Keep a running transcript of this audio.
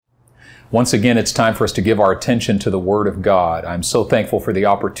Once again, it's time for us to give our attention to the Word of God. I'm so thankful for the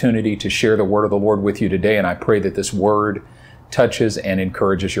opportunity to share the Word of the Lord with you today, and I pray that this Word touches and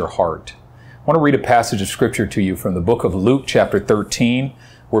encourages your heart. I want to read a passage of Scripture to you from the book of Luke, chapter 13.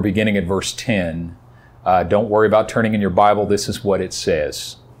 We're beginning at verse 10. Don't worry about turning in your Bible. This is what it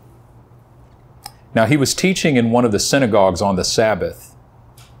says. Now he was teaching in one of the synagogues on the Sabbath.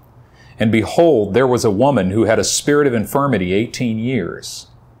 And behold, there was a woman who had a spirit of infirmity 18 years,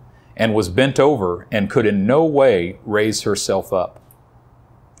 and was bent over and could in no way raise herself up.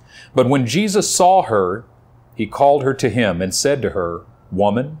 But when Jesus saw her, he called her to him and said to her,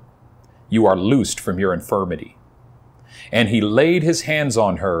 "Woman, you are loosed from your infirmity." And he laid his hands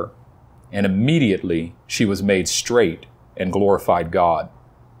on her, and immediately she was made straight and glorified God.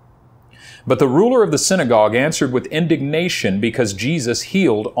 But the ruler of the synagogue answered with indignation because Jesus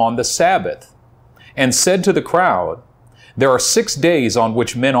healed on the Sabbath, and said to the crowd, "There are 6 days on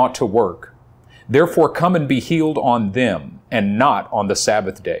which men ought to work. Therefore come and be healed on them, and not on the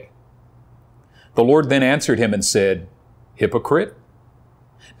Sabbath day." The Lord then answered him and said, "Hypocrite,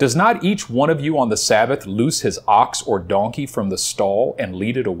 does not each one of you on the Sabbath loose his ox or donkey from the stall and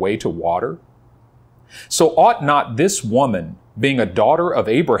lead it away to water? So ought not this woman, being a daughter of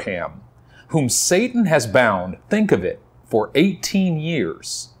Abraham, whom Satan has bound, think of it, for 18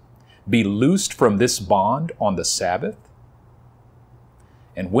 years, be loosed from this bond on the Sabbath?"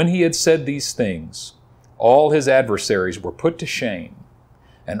 And when he had said these things, all his adversaries were put to shame,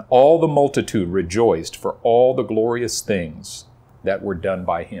 and all the multitude rejoiced for all the glorious things that were done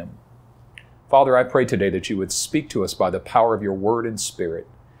by him. Father, I pray today that you would speak to us by the power of your word and spirit.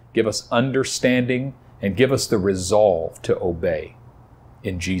 Give us understanding and give us the resolve to obey.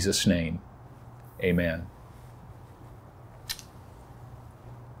 In Jesus' name, amen.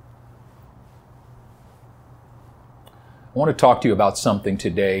 I want to talk to you about something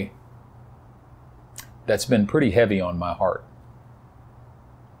today that's been pretty heavy on my heart.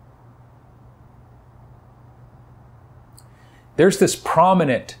 There's this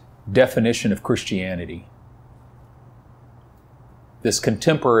prominent definition of Christianity, this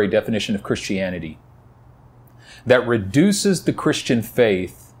contemporary definition of Christianity, that reduces the Christian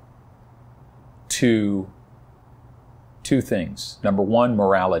faith to two things. Number one,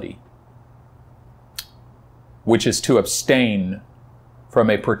 morality, which is to abstain from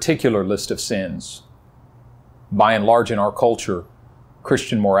a particular list of sins. By and large in our culture,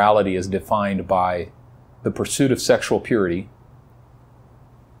 Christian morality is defined by the pursuit of sexual purity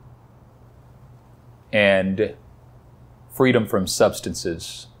and freedom from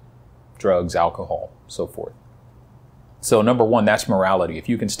substances, drugs, alcohol, so forth. So number one, that's morality. If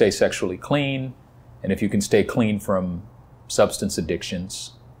you can stay sexually clean, and if you can stay clean from substance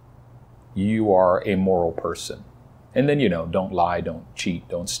addictions, you are a moral person. And then, don't lie, don't cheat,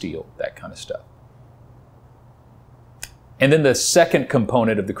 don't steal, that kind of stuff. And then the second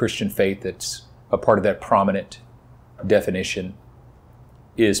component of the Christian faith that's a part of that prominent definition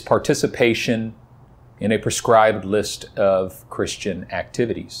is participation in a prescribed list of Christian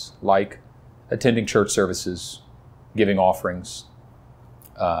activities, like attending church services, giving offerings,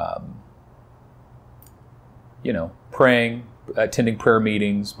 praying, attending prayer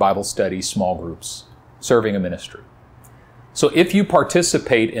meetings, Bible studies, small groups, serving a ministry. So if you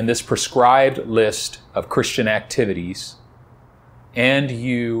participate in this prescribed list of Christian activities and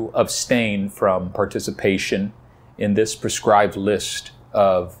you abstain from participation in this prescribed list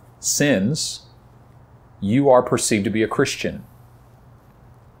of sins, you are perceived to be a Christian.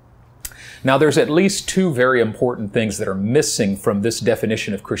 Now, there's at least two very important things that are missing from this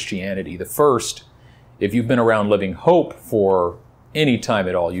definition of Christianity. The first, if you've been around Living Hope for any time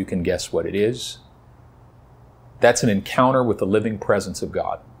at all, you can guess what it is. That's an encounter with the living presence of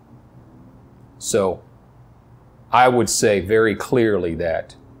God. So, I would say very clearly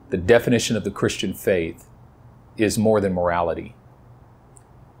that the definition of the Christian faith is more than morality,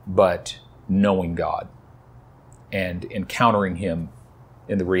 but knowing God and encountering Him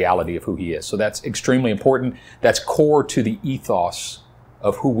in the reality of who He is. So that's extremely important. That's core to the ethos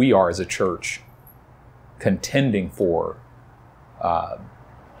of who we are as a church, contending for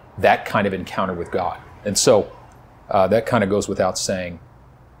that kind of encounter with God. And so that kind of goes without saying.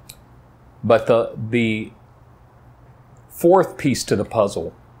 But the fourth piece to the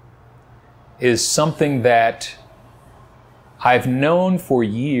puzzle is something that I've known for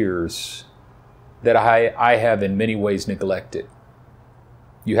years that I have in many ways neglected.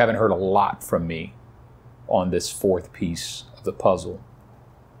 You haven't heard a lot from me on this fourth piece of the puzzle.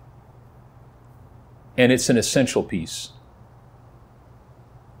 And it's an essential piece.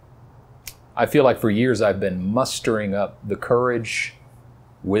 I feel like for years I've been mustering up the courage,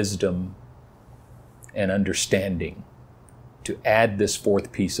 wisdom, and understanding to add this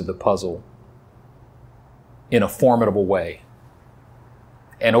fourth piece of the puzzle in a formidable way.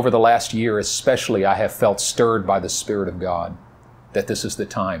 And over the last year especially, I have felt stirred by the Spirit of God that this is the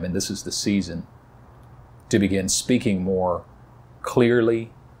time and this is the season to begin speaking more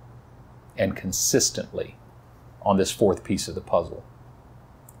clearly and consistently on this fourth piece of the puzzle.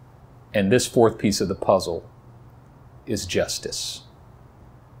 And this fourth piece of the puzzle is justice.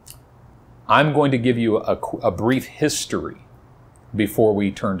 I'm going to give you a brief history before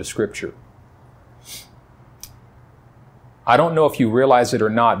we turn to Scripture. I don't know if you realize it or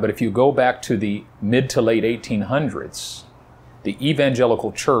not, but if you go back to the mid to late 1800s, the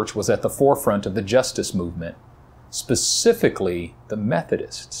evangelical church was at the forefront of the justice movement, specifically the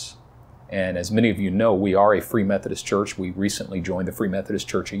Methodists. And as many of you know, we are a Free Methodist church. We recently joined the Free Methodist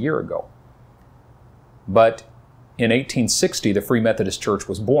Church a year ago. But in 1860, the Free Methodist Church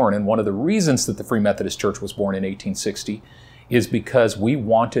was born, and one of the reasons that the Free Methodist Church was born in 1860 is because we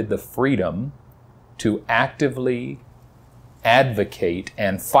wanted the freedom to actively advocate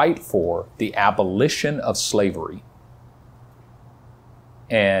and fight for the abolition of slavery.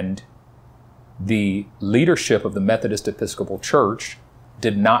 And the leadership of the Methodist Episcopal Church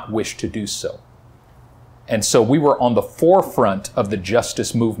did not wish to do so. And so we were on the forefront of the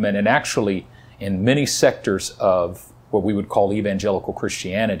justice movement, and actually in many sectors of what we would call evangelical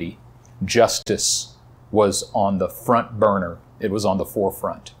Christianity, justice was on the front burner. It was on the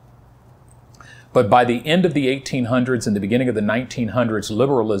forefront. But by the end of the 1800s and the beginning of the 1900s,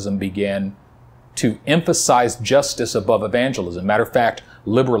 liberalism began to emphasize justice above evangelism. Matter of fact,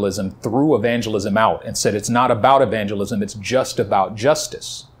 liberalism threw evangelism out and said it's not about evangelism, it's just about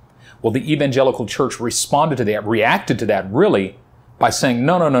justice. Well, the evangelical church responded to that, reacted to that really by saying,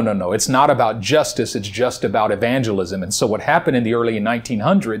 no, it's not about justice, it's just about evangelism. And so what happened in the early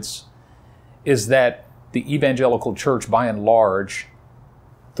 1900s is that the evangelical church, by and large,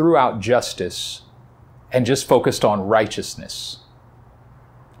 threw out justice and just focused on righteousness.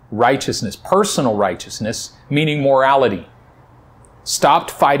 Righteousness, personal righteousness, meaning morality. Stopped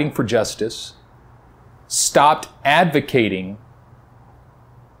fighting for justice, stopped advocating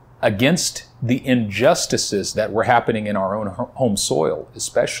against the injustices that were happening in our own home soil,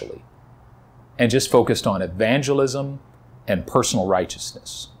 especially, and just focused on evangelism and personal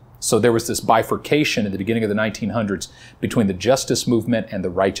righteousness. So there was this bifurcation at the beginning of the 1900s between the justice movement and the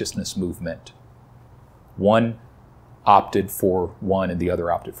righteousness movement. One opted for one and the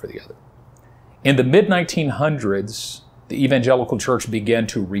other opted for the other. In the mid-1900s, the evangelical church began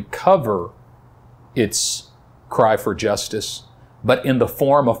to recover its cry for justice, but in the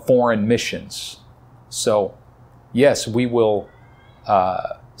form of foreign missions. So, yes, we will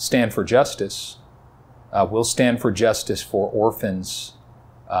stand for justice. We'll stand for justice for orphans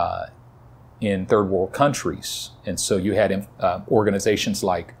in third world countries. And so you had organizations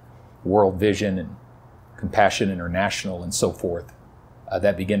like World Vision and Compassion International and so forth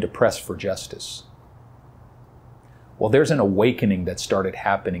that began to press for justice. Well, there's an awakening that started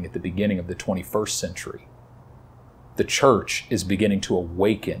happening at the beginning of the 21st century. The church is beginning to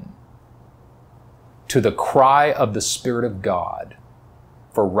awaken to the cry of the Spirit of God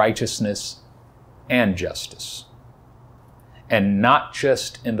for righteousness and justice. And not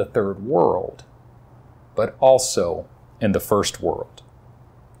just in the third world, but also in the first world.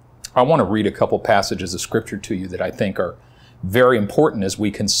 I want to read a couple passages of Scripture to you that I think are very important as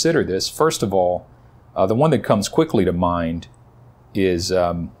we consider this. First of all, the one that comes quickly to mind is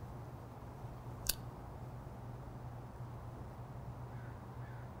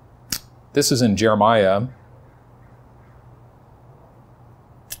this is in Jeremiah.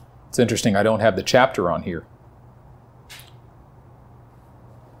 It's interesting, I don't have the chapter on here.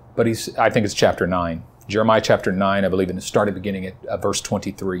 But I think it's chapter 9. Jeremiah chapter 9, I believe, in the starting beginning at verse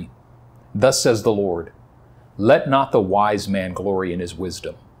 23. Thus says the Lord, let not the wise man glory in his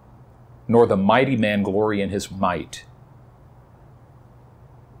wisdom, nor the mighty man glory in his might,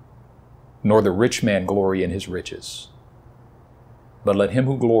 nor the rich man glory in his riches. But let him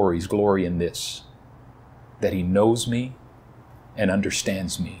who glories glory in this, that he knows me and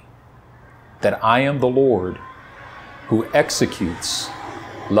understands me, that I am the Lord who executes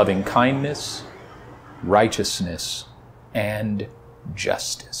loving kindness, righteousness, and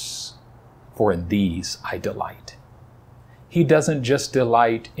justice. For in these I delight. He doesn't just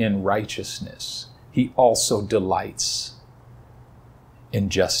delight in righteousness. He also delights in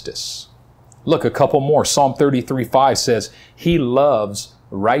justice. Look, a couple more. Psalm 33:5 says, He loves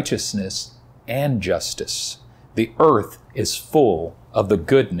righteousness and justice. The earth is full of the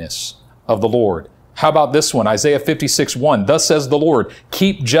goodness of the Lord. How about this one? Isaiah 56:1. Thus says the Lord,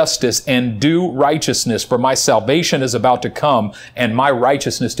 keep justice and do righteousness, for my salvation is about to come and my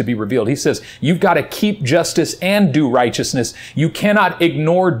righteousness to be revealed. He says, you've got to keep justice and do righteousness. You cannot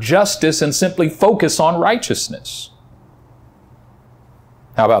ignore justice and simply focus on righteousness.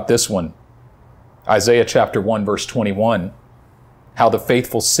 How about this one? Isaiah chapter 1, verse 21. How the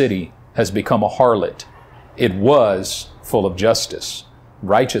faithful city has become a harlot. It was full of justice,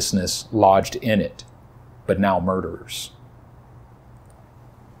 righteousness lodged in it, but now murderers.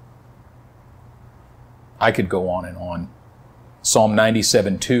 I could go on and on. Psalm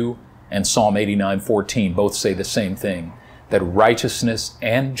 97:2 and Psalm 89:14 both say the same thing, that righteousness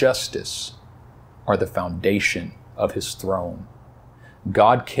and justice are the foundation of his throne.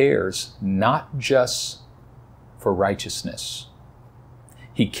 God cares not just for righteousness.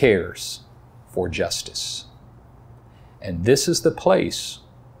 He cares for justice. And this is the place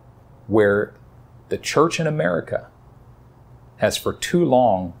where the church in America has for too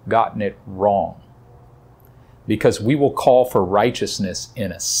long gotten it wrong. Because we will call for righteousness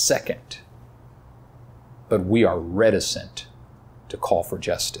in a second, but we are reticent to call for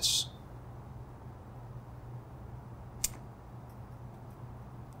justice.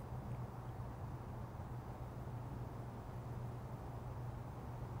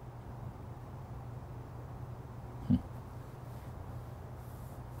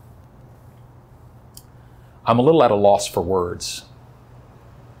 I'm a little at a loss for words.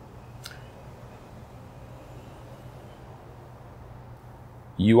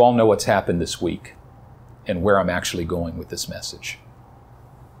 You all know what's happened this week and where I'm actually going with this message.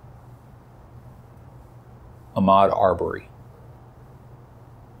 Ahmaud Arbery.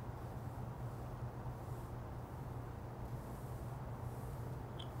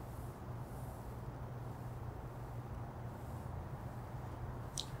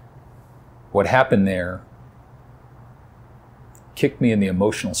 What happened there kicked me in the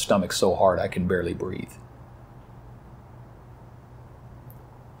emotional stomach so hard I can barely breathe.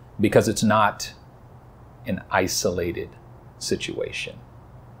 Because it's not an isolated situation.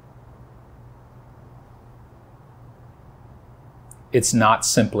 It's not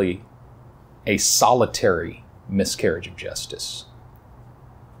simply a solitary miscarriage of justice,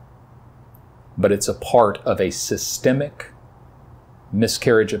 but it's a part of a systemic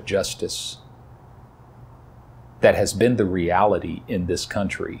miscarriage of justice that has been the reality in this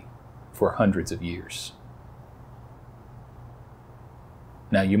country for hundreds of years.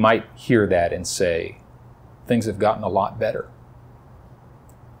 Now, you might hear that and say, things have gotten a lot better.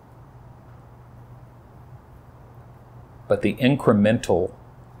 But the incremental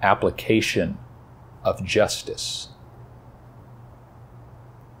application of justice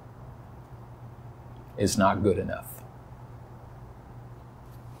is not good enough.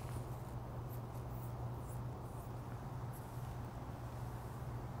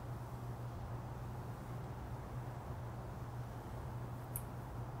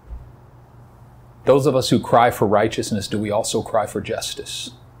 Those of us who cry for righteousness, do we also cry for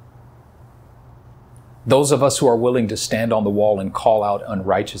justice? Those of us who are willing to stand on the wall and call out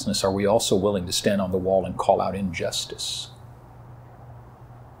unrighteousness, are we also willing to stand on the wall and call out injustice?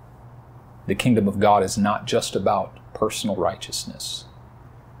 The kingdom of God is not just about personal righteousness.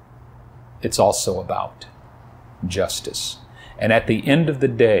 It's also about justice. And at the end of the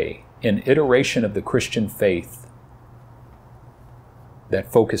day, an iteration of the Christian faith that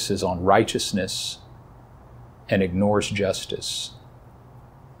focuses on righteousness and ignores justice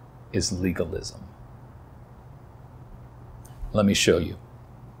is legalism. Let me show you.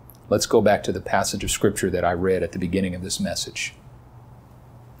 Let's go back to the passage of Scripture that I read at the beginning of this message.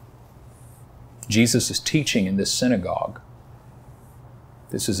 Jesus is teaching in this synagogue.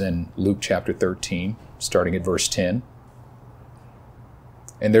 This is in Luke chapter 13, starting at verse 10.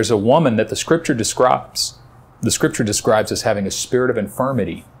 And there's a woman that the Scripture describes. The Scripture describes as having a spirit of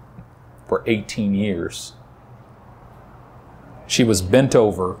infirmity for 18 years. She was bent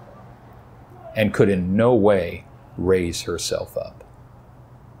over and could in no way raise herself up.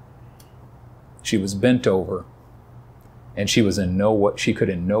 She was bent over and she could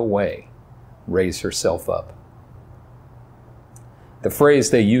in no way raise herself up. The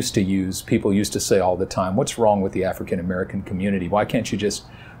phrase they used to use, people used to say all the time, what's wrong with the African American community? Why can't you just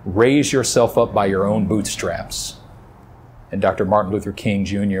raise yourself up by your own bootstraps? And Dr. Martin Luther King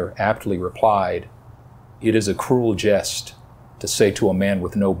Jr. aptly replied, it is a cruel jest to say to a man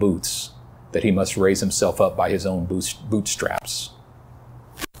with no boots that he must raise himself up by his own bootstraps.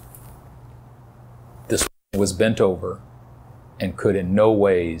 This woman was bent over and could in no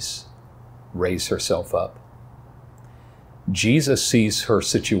ways raise herself up. Jesus sees her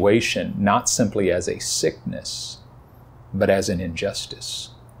situation not simply as a sickness, but as an injustice.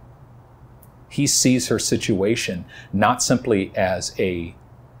 He sees her situation not simply as a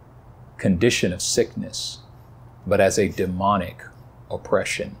condition of sickness, but as a demonic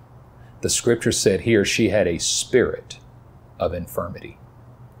oppression. The scripture said here she had a spirit of infirmity.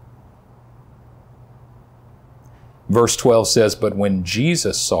 Verse 12 says, "But when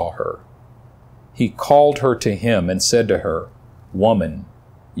Jesus saw her, he called her to him and said to her, 'Woman,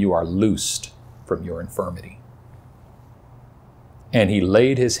 you are loosed from your infirmity.' And he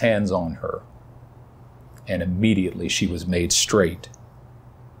laid his hands on her, and immediately she was made straight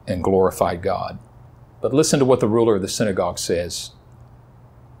and glorified God." But listen to what the ruler of the synagogue says.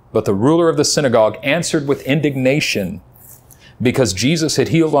 "But the ruler of the synagogue answered with indignation because Jesus had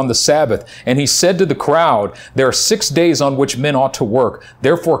healed on the Sabbath. And he said to the crowd, 'There are 6 days on which men ought to work.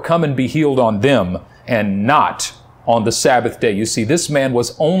 Therefore come and be healed on them, and not on the Sabbath day.'" You see, this man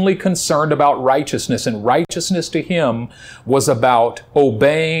was only concerned about righteousness, and righteousness to him was about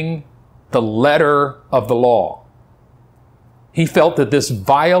obeying the letter of the law. He felt that this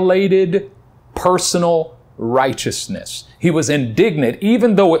violated personal righteousness. He was indignant,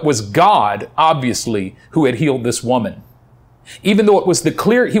 even though it was God, obviously, who had healed this woman. Even though it was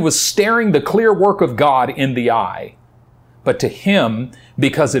he was staring the clear work of God in the eye. But to him,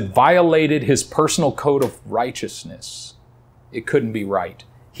 because it violated his personal code of righteousness, it couldn't be right.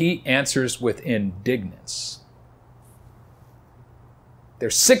 He answers with indignance.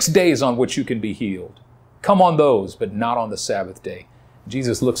 "There's 6 days on which you can be healed. Come on those, but not on the Sabbath day."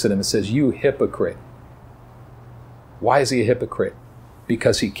 Jesus looks at him and says, "You hypocrite." Why is he a hypocrite?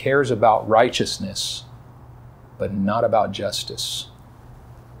 Because he cares about righteousness, but not about justice.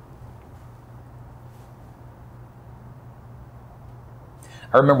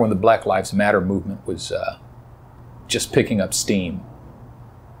 I remember when the Black Lives Matter movement was just picking up steam.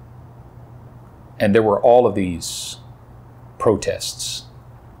 And there were all of these protests,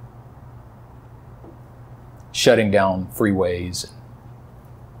 shutting down freeways, and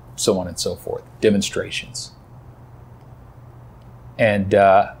so on and so forth, demonstrations. And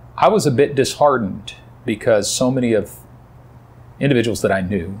I was a bit disheartened because so many of individuals that I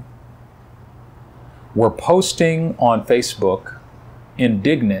knew were posting on Facebook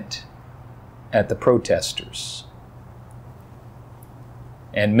indignant at the protesters.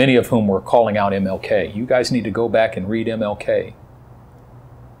 And many of whom were calling out MLK. "You guys need to go back and read MLK.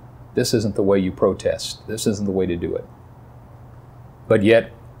 This isn't the way you protest. This isn't the way to do it." But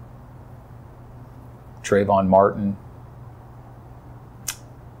yet, Trayvon Martin,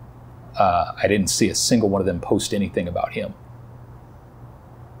 I didn't see a single one of them post anything about him.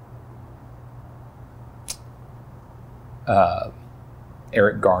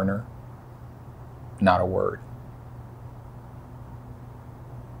 Eric Garner, not a word.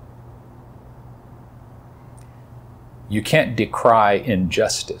 You can't decry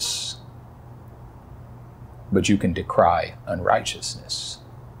injustice, but you can decry unrighteousness.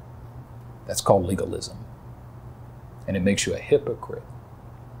 That's called legalism. And it makes you a hypocrite.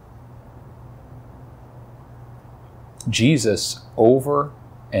 Jesus, over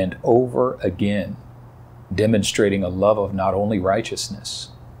and over again, demonstrating a love of not only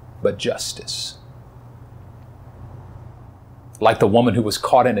righteousness, but justice. Like the woman who was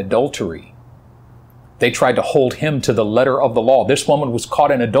caught in adultery. They tried to hold him to the letter of the law. This woman was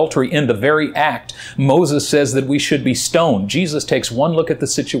caught in adultery in the very act. Moses says that we should be stoned. Jesus takes one look at the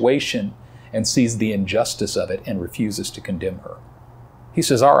situation and sees the injustice of it and refuses to condemn her. He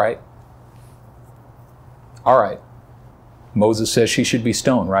says, all right. Moses says she should be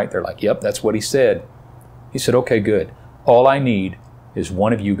stoned, right? They're like, yep, that's what he said. He said, okay, good. All I need is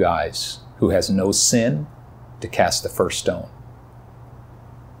one of you guys who has no sin to cast the first stone.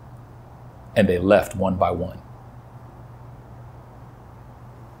 And they left one by one.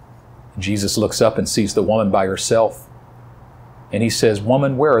 Jesus looks up and sees the woman by herself. And he says,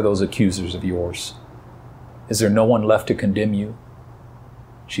 woman, where are those accusers of yours? Is there no one left to condemn you?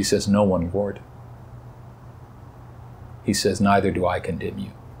 She says, no one, Lord. He says, neither do I condemn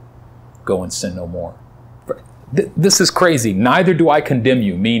you. Go and sin no more. This is crazy. Neither do I condemn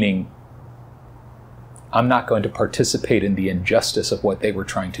you, meaning I'm not going to participate in the injustice of what they were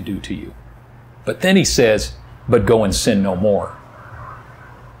trying to do to you. But then he says, but go and sin no more.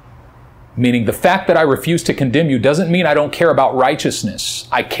 Meaning the fact that I refuse to condemn you doesn't mean I don't care about righteousness.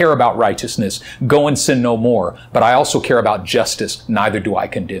 I care about righteousness. Go and sin no more. But I also care about justice. Neither do I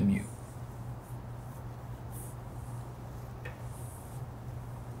condemn you.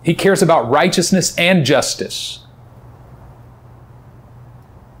 He cares about righteousness and justice.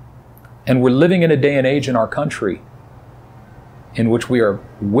 And we're living in a day and age in our country in which we are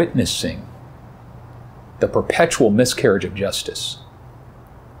witnessing the perpetual miscarriage of justice.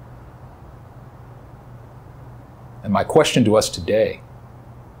 And my question to us today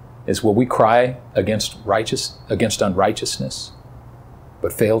is, will we cry against unrighteousness,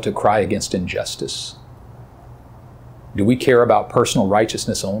 but fail to cry against injustice? Do we care about personal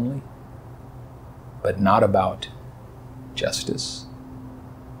righteousness only, but not about justice?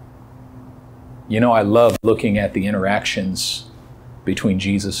 You know, I love looking at the interactions between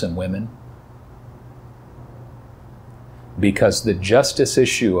Jesus and women, because the justice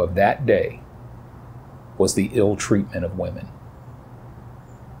issue of that day was the ill treatment of women.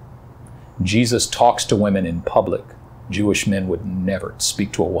 Jesus talks to women in public. Jewish men would never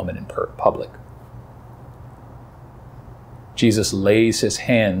speak to a woman in public. Jesus lays his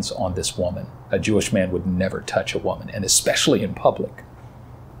hands on this woman. A Jewish man would never touch a woman, and especially in public.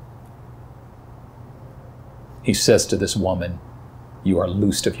 He says to this woman, "You are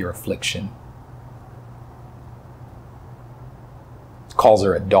loosed of your affliction." He calls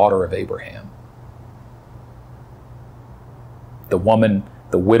her a daughter of Abraham. The woman,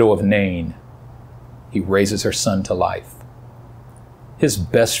 the widow of Nain, he raises her son to life. His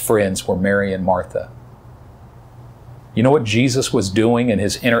best friends were Mary and Martha. You know what Jesus was doing in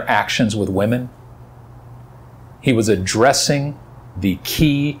his interactions with women? He was addressing the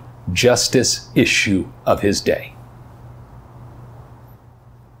key justice issue of his day.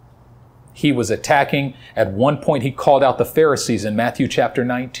 He was attacking, at one point he called out the Pharisees in Matthew chapter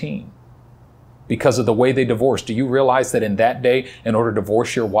 19 because of the way they divorced. Do you realize that in that day, in order to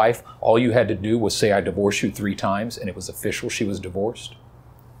divorce your wife, all you had to do was say, "I divorce you" 3 times, and it was official, she was divorced?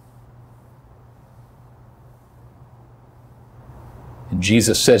 And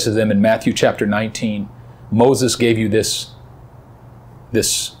Jesus says to them in Matthew chapter 19, Moses gave you this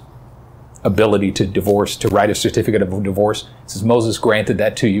ability to divorce, to write a certificate of divorce. It says, Moses granted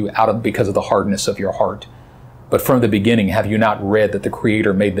that to you because of the hardness of your heart. But from the beginning, have you not read that the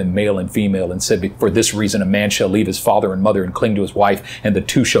Creator made them male and female and said, "For this reason a man shall leave his father and mother and cling to his wife, and the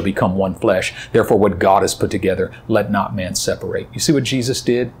two shall become one flesh. Therefore what God has put together, let not man separate." You see what Jesus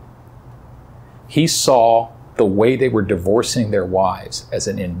did? He saw the way they were divorcing their wives as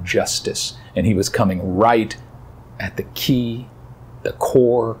an injustice, and he was coming right at the key, the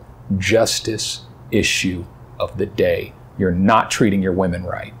core justice issue of the day. You're not treating your women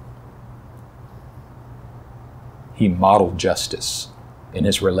right. He modeled justice in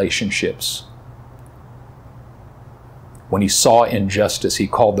his relationships. When he saw injustice, he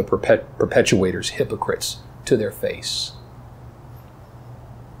called the perpetuators hypocrites to their face.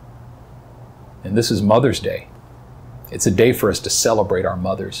 And this is Mother's Day. It's a day for us to celebrate our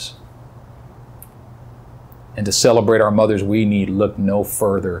mothers. And to celebrate our mothers, we need look no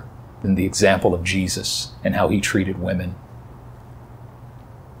further than the example of Jesus and how he treated women.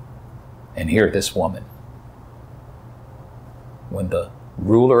 And here, this woman, when the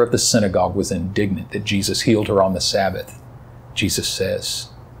ruler of the synagogue was indignant that Jesus healed her on the Sabbath, Jesus says,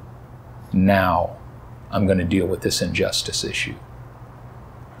 "Now I'm going to deal with this injustice issue.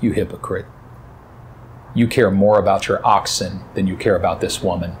 You hypocrite. You care more about your oxen than you care about this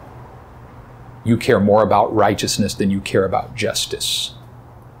woman. You care more about righteousness than you care about justice.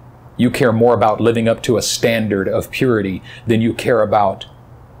 You care more about living up to a standard of purity than you care about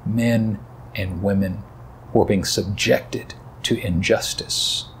men and women who are being subjected to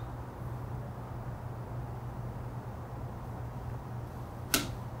injustice."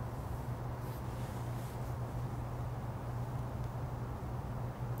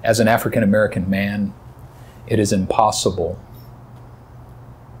 As an African American man, it is impossible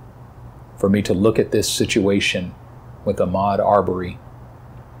for me to look at this situation with Ahmaud Arbery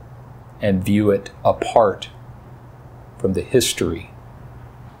and view it apart from the history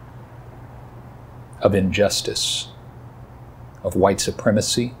of injustice, of white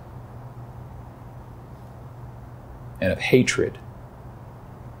supremacy, and of hatred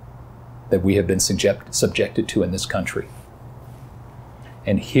that we have been subjected to in this country.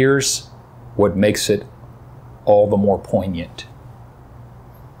 And here's what makes it all the more poignant.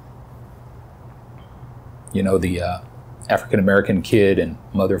 You know, the African-American kid and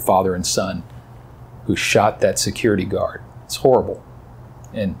mother, father, and son who shot that security guard. It's horrible.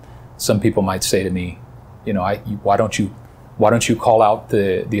 And some people might say to me, you know, why don't you call out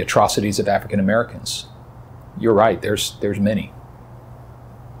the atrocities of African Americans? You're right, there's many.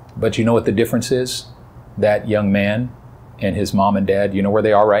 But you know what the difference is? That young man and his mom and dad, you know where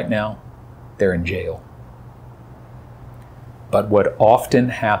they are right now? They're in jail. But what often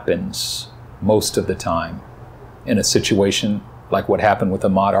happens most of the time in a situation like what happened with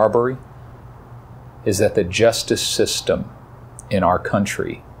Ahmaud Arbery is that the justice system in our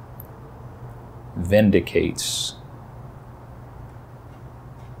country vindicates,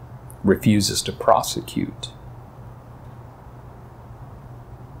 refuses to prosecute,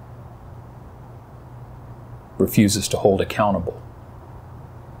 refuses to hold accountable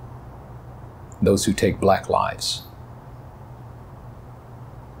those who take black lives.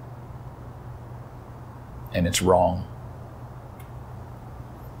 And it's wrong.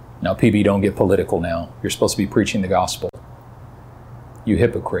 Now, PB, don't get political now. You're supposed to be preaching the gospel. You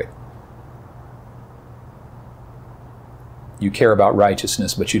hypocrite. You care about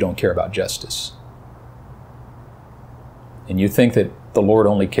righteousness, but you don't care about justice. And you think that the Lord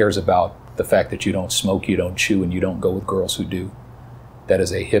only cares about the fact that you don't smoke, you don't chew, and you don't go with girls who do. That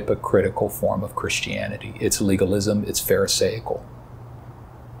is a hypocritical form of Christianity. It's legalism, it's Pharisaical.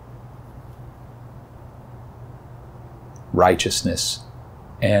 Righteousness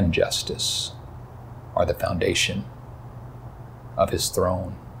and justice are the foundation of His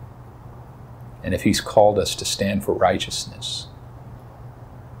throne. And if He's called us to stand for righteousness,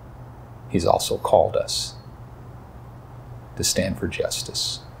 He's also called us to stand for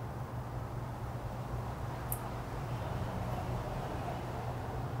justice.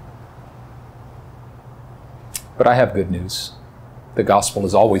 But I have good news. The gospel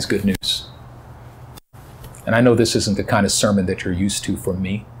is always good news. And I know this isn't the kind of sermon that you're used to from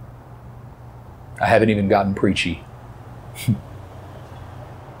me. I haven't even gotten preachy.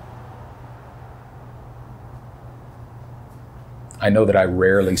 I know that I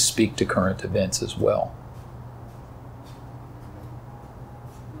rarely speak to current events as well.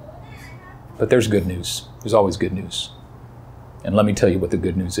 But there's good news. There's always good news. And let me tell you what the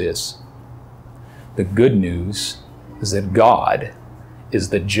good news is. The good news is that God is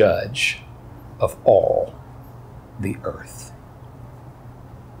the judge of all the earth.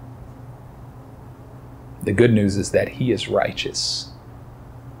 The good news is that He is righteous,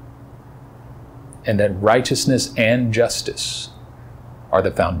 and that righteousness and justice are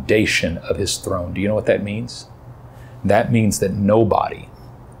the foundation of His throne. Do you know what that means? That means that nobody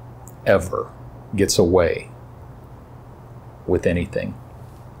ever gets away with anything.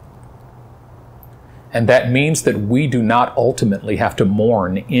 And that means that we do not ultimately have to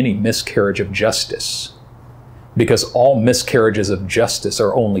mourn any miscarriage of justice, because all miscarriages of justice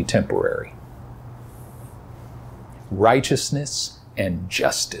are only temporary. Righteousness and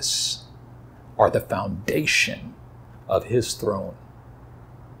justice are the foundation of His throne.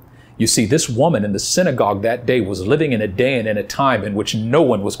 You see, this woman in the synagogue that day was living in a day and in a time in which no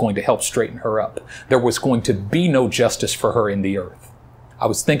one was going to help straighten her up. There was going to be no justice for her in the earth. I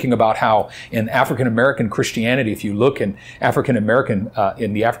was thinking about how in African-American Christianity, if you look in the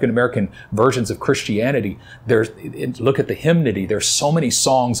African-American versions of Christianity, look at the hymnody, there's so many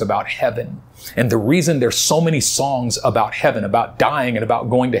songs about heaven. And the reason there's so many songs about heaven, about dying and about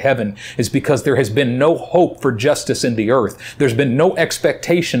going to heaven, is because there has been no hope for justice in the earth. There's been no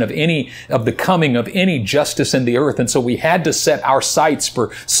expectation of the coming of any justice in the earth. And so we had to set our sights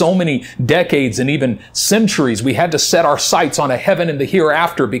for so many decades and even centuries. We had to set our sights on a heaven in the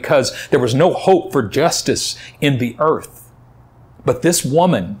hereafter because there was no hope for justice in the earth. But this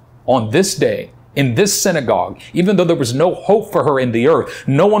woman on this day, in this synagogue, even though there was no hope for her in the earth,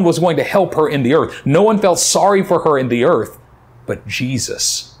 no one was going to help her in the earth, no one felt sorry for her in the earth, but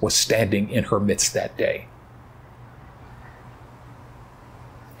Jesus was standing in her midst that day.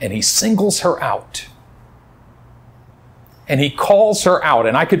 And He singles her out. And He calls her out.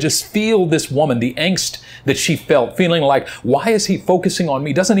 And I could just feel this woman, the angst that she felt, feeling like, why is He focusing on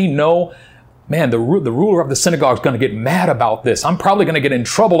me? Doesn't He know, man, the ruler of the synagogue is going to get mad about this. I'm probably going to get in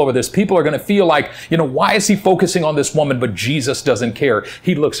trouble over this. People are going to feel like, why is He focusing on this woman? But Jesus doesn't care.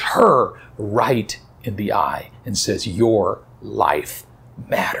 He looks her right in the eye and says, your life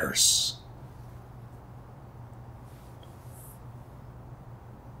matters.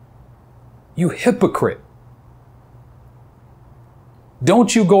 You hypocrite.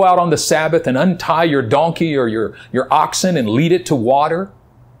 Don't you go out on the Sabbath and untie your donkey or your oxen and lead it to water?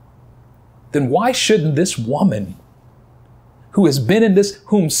 Then why shouldn't this woman who has been in this,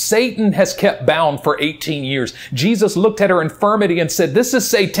 whom Satan has kept bound for 18 years, Jesus looked at her infirmity and said, this is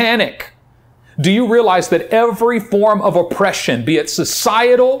satanic. Do you realize that every form of oppression, be it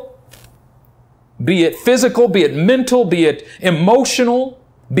societal, be it physical, be it mental, be it emotional,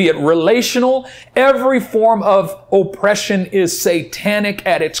 be it relational, every form of oppression is satanic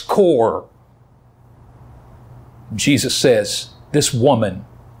at its core. Jesus says, this woman,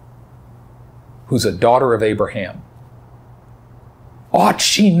 who's a daughter of Abraham, ought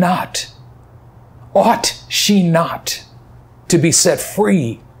she not to be set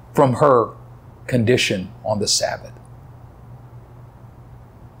free from her condition on the Sabbath?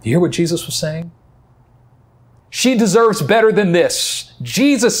 You hear what Jesus was saying? She deserves better than this.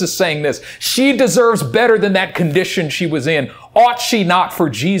 Jesus is saying this. She deserves better than that condition she was in. Ought she not? For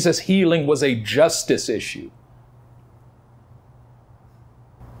Jesus, healing was a justice issue.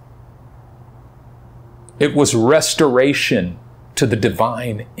 It was restoration to the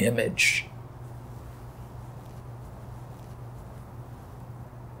divine image.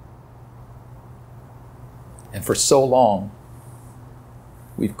 And for so long,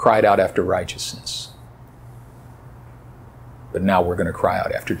 we've cried out after righteousness. But now we're going to cry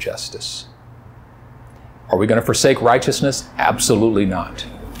out after justice. Are we going to forsake righteousness? Absolutely not.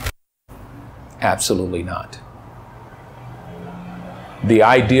 Absolutely not. The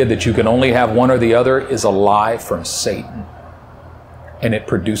idea that you can only have one or the other is a lie from Satan. And it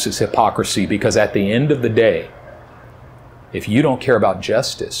produces hypocrisy, because at the end of the day, if you don't care about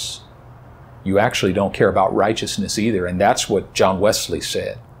justice, you actually don't care about righteousness either. And that's what John Wesley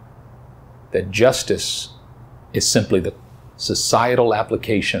said, that justice is simply the societal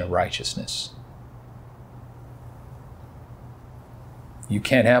application of righteousness. You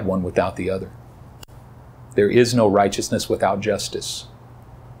can't have one without the other. There is no righteousness without justice.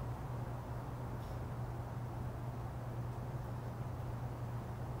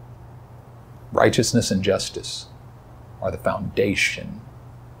 Righteousness and justice are the foundation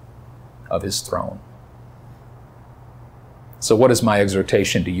of His throne. So what is my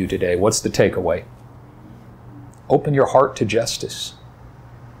exhortation to you today? What's the takeaway? Open your heart to justice.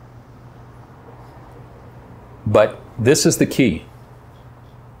 But this is the key.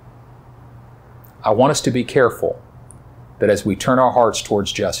 I want us to be careful that as we turn our hearts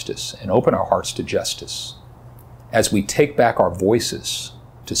towards justice and open our hearts to justice, as we take back our voices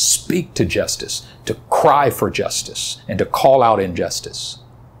to speak to justice, to cry for justice, and to call out injustice,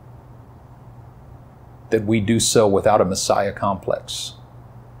 that we do so without a Messiah complex.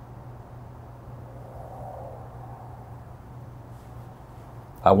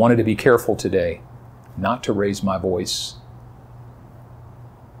 I wanted to be careful today not to raise my voice.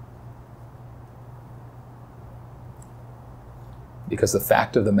 Because the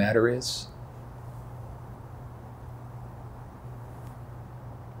fact of the matter is,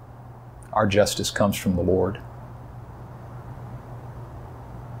 our justice comes from the Lord.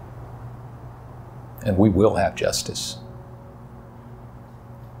 And we will have justice.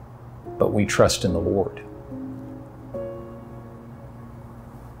 But we trust in the Lord.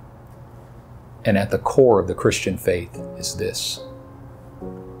 And at the core of the Christian faith is this: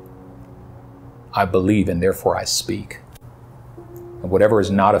 I believe and therefore I speak. And whatever is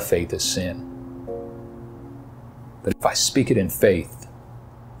not of faith is sin. But if I speak it in faith,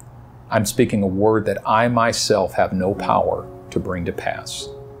 I'm speaking a word that I myself have no power to bring to pass.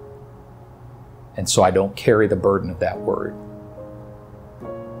 And so I don't carry the burden of that word.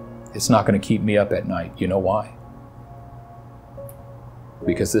 It's not going to keep me up at night. You know why?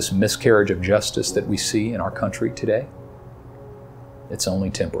 Because this miscarriage of justice that we see in our country today, it's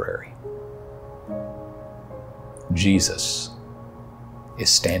only temporary. Jesus is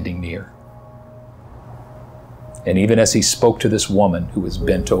standing near. And even as He spoke to this woman who was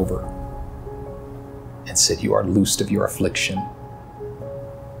bent over and said, "You are loosed of your affliction,"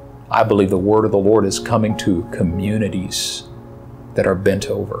 I believe the word of the Lord is coming to communities that are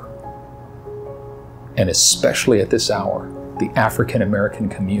bent over. And especially at this hour, the African American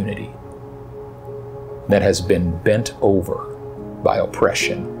community that has been bent over by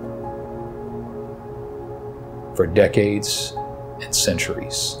oppression for decades and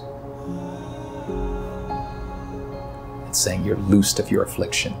centuries. It's saying, you're loosed of your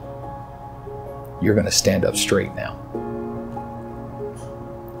affliction. You're going to stand up straight now.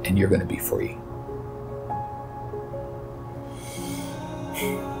 And you're going to be free.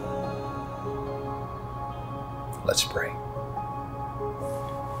 Let's pray.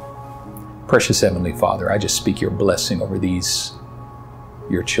 Precious Heavenly Father, I just speak your blessing over these,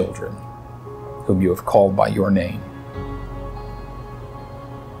 your children, whom you have called by your name.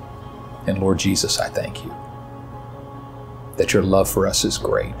 And Lord Jesus, I thank you that your love for us is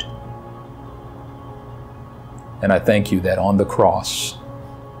great. And I thank you that on the cross,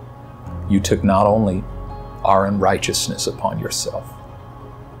 you took not only our unrighteousness upon yourself,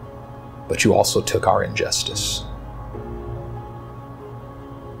 but you also took our injustice.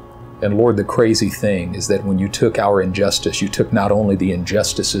 And Lord, the crazy thing is that when you took our injustice, you took not only the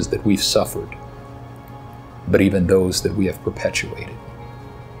injustices that we've suffered, but even those that we have perpetuated.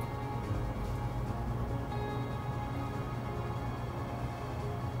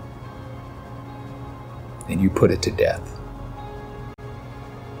 And you put it to death.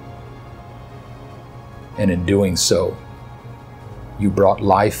 And in doing so, You brought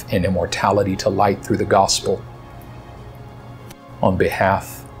life and immortality to light through the gospel on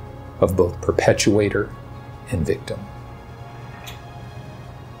behalf of both perpetuator and victim.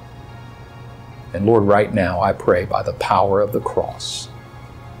 And Lord, right now I pray by the power of the cross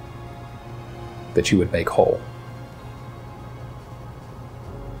that you would make whole.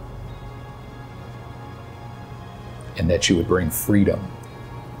 And that you would bring freedom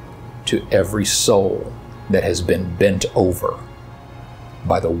to every soul that has been bent over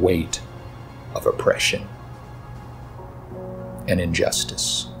by the weight of oppression and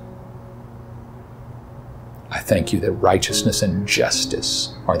injustice. I thank you that righteousness and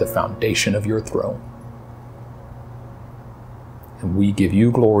justice are the foundation of your throne. And we give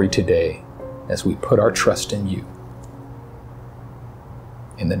you glory today as we put our trust in you.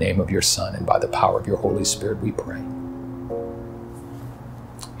 In the name of your Son and by the power of your Holy Spirit we pray.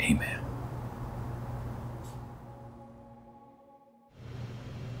 Amen.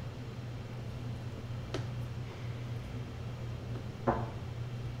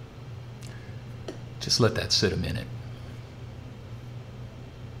 Just let that sit a minute.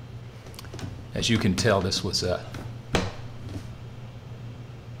 As you can tell, this was a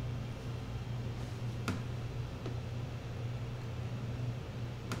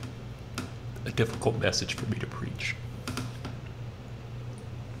difficult message for me to preach.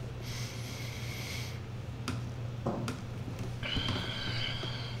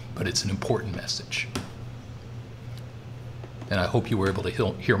 But it's an important message. And I hope you were able to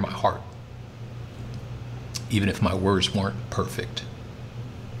hear my heart, even if my words weren't perfect.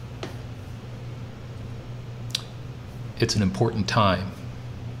 It's an important time.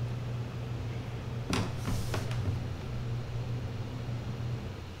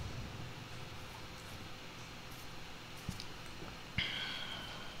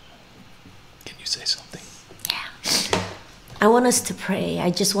 Can you say something? Yeah. I want us to pray. I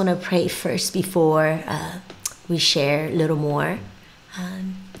just want to pray first before we share a little more.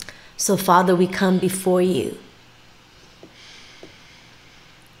 So, Father, we come before you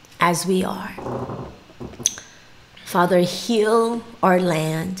as we are. Father, heal our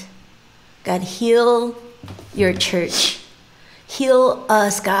land. God, heal your church. Heal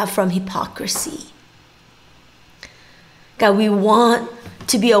us, God, from hypocrisy. God, we want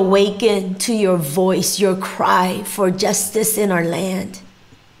to be awakened to your voice, your cry for justice in our land.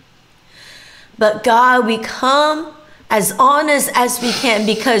 But God, we come as honest as we can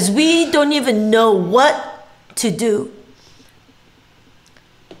because we don't even know what to do.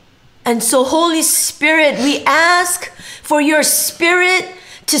 And so, Holy Spirit, we ask for your Spirit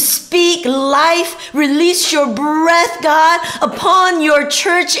to speak life, release your breath, God, upon your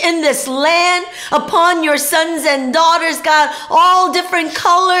church in this land, upon your sons and daughters, God, all different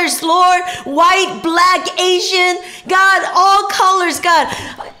colors, Lord, white, black, Asian, God, all colors, God.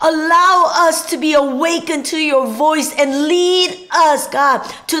 Allow us to be awakened to your voice and lead us, God,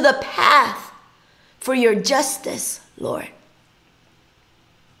 to the path for your justice, Lord.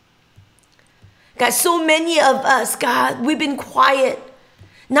 God, so many of us, God, we've been quiet.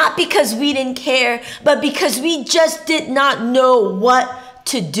 Not because we didn't care, but because we just did not know what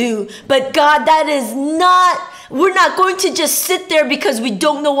to do. But God, we're not going to just sit there because we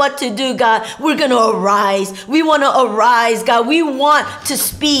don't know what to do, God. We're going to arise. We want to arise, God. We want to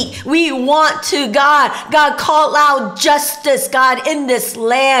speak. We want to, God, call out justice, God, in this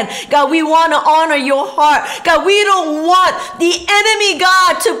land. God, we want to honor your heart. God, we don't want the enemy,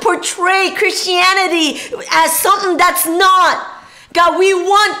 God, to portray Christianity as something that's not. God, we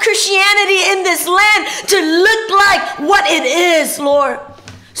want Christianity in this land to look like what it is, Lord.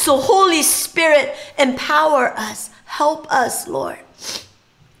 So Holy Spirit, empower us. Help us, Lord.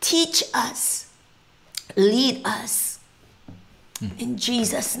 Teach us. Lead us. In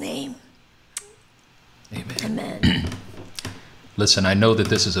Jesus' name. Amen. Amen. Listen, I know that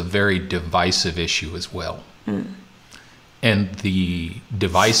this is a very divisive issue as well. And the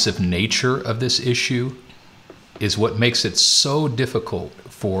divisive nature of this issue is what makes it so difficult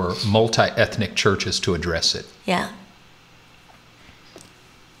for multi-ethnic churches to address it. Yeah.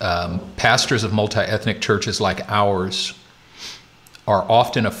 Pastors of multi-ethnic churches like ours are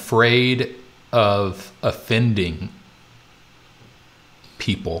often afraid of offending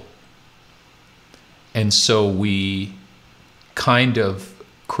people. And so we kind of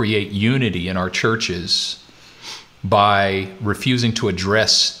create unity in our churches by refusing to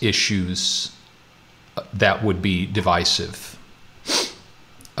address issues that would be divisive.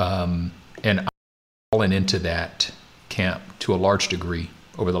 And I've fallen into that camp to a large degree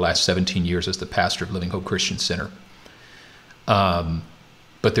over the last 17 years as the pastor of Living Hope Christian Center.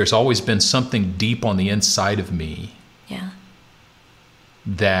 But there's always been something deep on the inside of me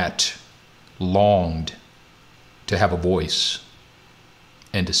that longed to have a voice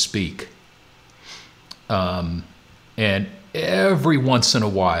and to speak. And every once in a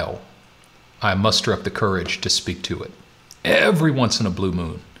while, I muster up the courage to speak to it. Every once in a blue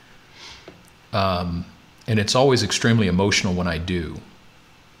moon. And it's always extremely emotional when I do.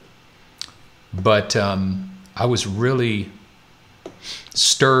 But I was really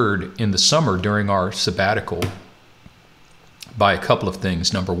stirred in the summer during our sabbatical by a couple of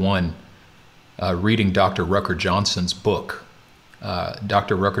things. Number one, reading Dr. Rucker Johnson's book.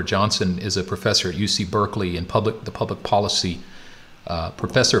 Dr. Rucker Johnson is a professor at UC Berkeley and professor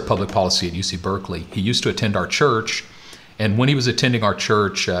of public policy at UC Berkeley. He used to attend our church, and when he was attending our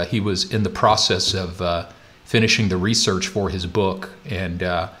church, he was in the process of finishing the research for his book. And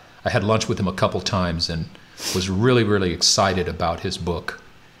I had lunch with him a couple times and was really, really excited about his book.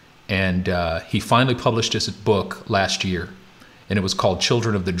 And he finally published his book last year, and it was called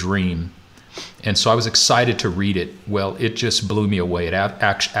Children of the Dream. And so I was excited to read it. Well, it just blew me away. It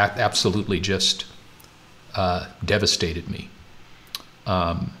absolutely just devastated me.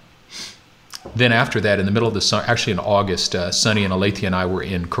 Then after that, in the middle of the summer, actually in August, Sonny and Alethea and I were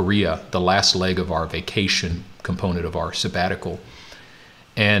in Korea, the last leg of our vacation component of our sabbatical.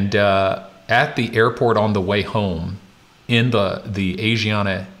 And at the airport on the way home, in the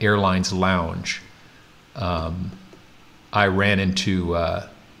Asiana Airlines lounge, I ran into,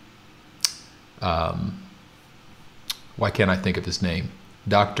 why can't I think of his name?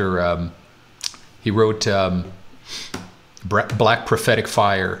 He wrote Black Prophetic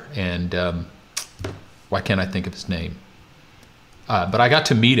Fire, and why can't I think of his name? But I got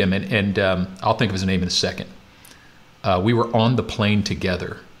to meet him, and I'll think of his name in a second. We were on the plane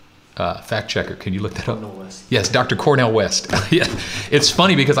together. Fact checker, can you look that up? Cornel West. Yes, Dr. Cornel West. Yeah, it's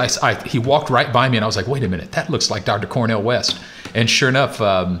funny because he walked right by me, and I was like, wait a minute, that looks like Dr. Cornel West. And sure enough,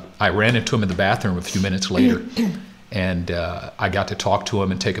 I ran into him in the bathroom a few minutes later, and I got to talk to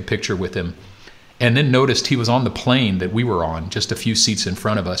him and take a picture with him. And then noticed he was on the plane that we were on, just a few seats in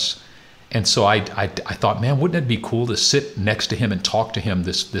front of us. And so I thought, man, wouldn't it be cool to sit next to him and talk to him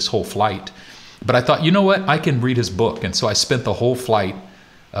this whole flight? But I thought, you know what, I can read his book. And so I spent the whole flight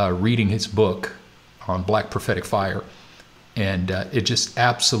reading his book on Black Prophetic Fire. And it just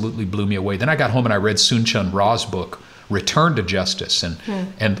absolutely blew me away. Then I got home and I read Soon-Chun Ra's book, Return to Justice.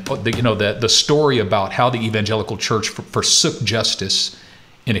 And the story about how the evangelical church forsook justice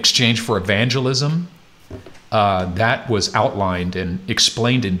in exchange for evangelism, that was outlined and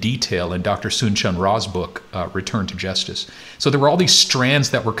explained in detail in Dr. Soon-Chun Ra's book, Return to Justice. So there were all these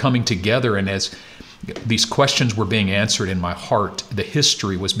strands that were coming together, and as these questions were being answered in my heart, the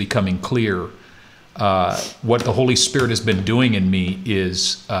history was becoming clear. What the Holy Spirit has been doing in me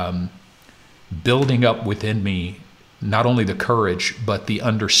is building up within me not only the courage, but the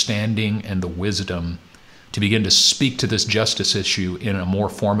understanding and the wisdom to begin to speak to this justice issue in a more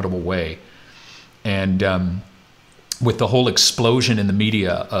formidable way. And with the whole explosion in the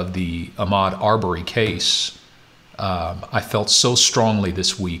media of the Ahmaud Arbery case, I felt so strongly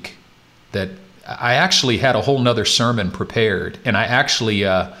this week that I actually had a whole nother sermon prepared, and I actually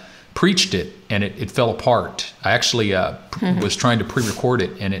preached it, and it fell apart. I actually was trying to pre-record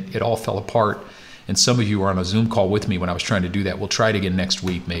it, and it all fell apart. And some of you were on a Zoom call with me when I was trying to do that. We'll try it again next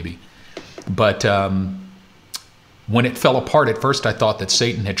week, maybe. But when it fell apart, at first I thought that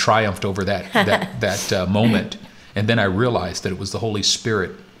Satan had triumphed over that moment. And then I realized that it was the Holy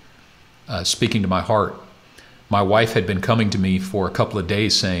Spirit speaking to my heart. My wife had been coming to me for a couple of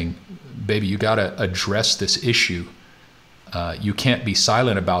days saying, baby, you got to address this issue. You can't be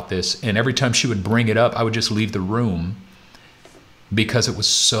silent about this. And every time she would bring it up, I would just leave the room because it was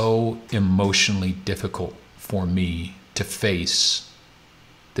so emotionally difficult for me to face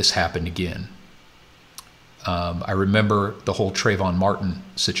this happened again. I remember the whole Trayvon Martin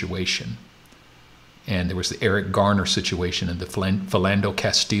situation, and there was the Eric Garner situation and the Philando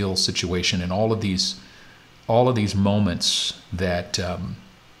Castile situation, and all of these moments that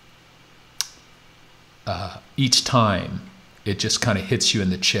each time it just kind of hits you in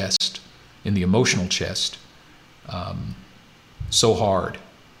the chest, in the emotional chest, so hard.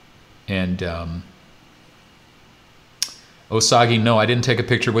 And Osagi, no, I didn't take a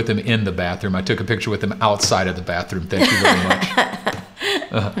picture with him in the bathroom. I took a picture with him outside of the bathroom. Thank you very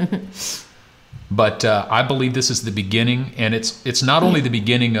much. But I believe this is the beginning, and it's not only the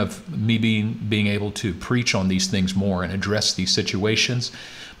beginning of me being able to preach on these things more and address these situations,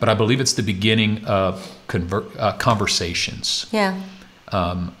 but I believe it's the beginning of conversations. Yeah.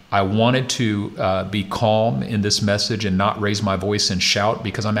 I wanted to be calm in this message and not raise my voice and shout,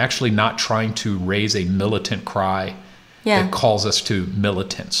 because I'm actually not trying to raise a militant cry that calls us to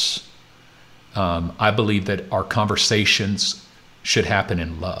militance. I believe that our conversations should happen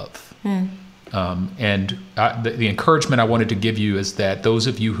in love. And the encouragement I wanted to give you is that those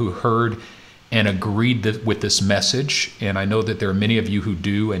of you who heard and agreed with this message, and I know that there are many of you who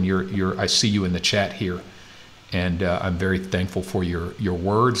do, and I see you in the chat here, and I'm very thankful for your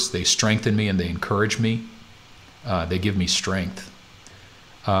words. They strengthen me and they encourage me. They give me strength.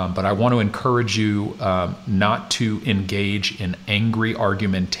 But I want to encourage you not to engage in angry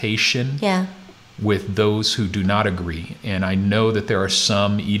argumentation with those who do not agree. And I know that there are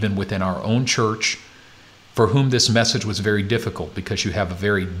some, even within our own church, for whom this message was very difficult because you have a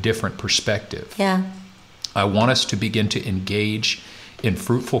very different perspective. I want us to begin to engage in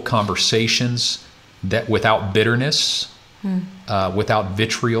fruitful conversations that without bitterness, without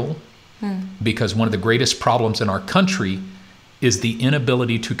vitriol, because one of the greatest problems in our country is the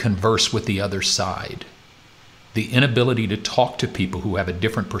inability to converse with the other side, the inability to talk to people who have a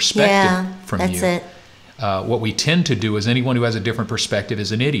different perspective from you. That's it. What we tend to do is anyone who has a different perspective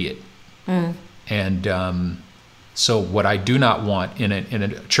is an idiot. And so what I do not want in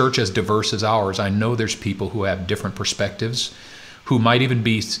a church as diverse as ours, I know there's people who have different perspectives who might even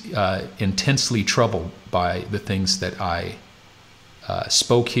be intensely troubled by the things that I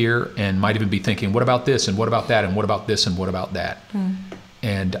spoke here, and might even be thinking, what about this, and what about that, and what about this, and what about that?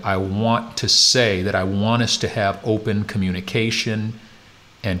 And I want to say that I want us to have open communication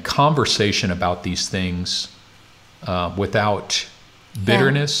and conversation about these things without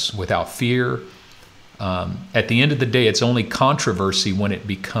bitterness, without fear. At the end of the day, it's only controversy when it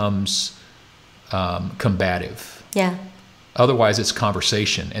becomes combative. Otherwise, it's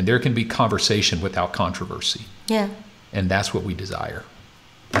conversation, and there can be conversation without controversy. And that's what we desire.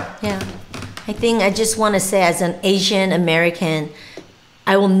 I think I just want to say, as an Asian American,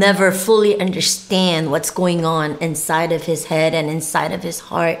 I will never fully understand what's going on inside of his head and inside of his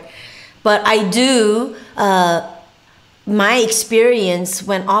heart. But I do, my experience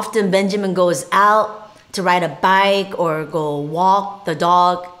when often Benjamin goes out to ride a bike or go walk the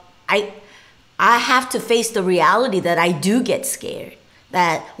dog, I have to face the reality that I do get scared.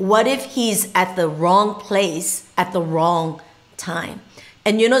 That what if he's at the wrong place at the wrong time?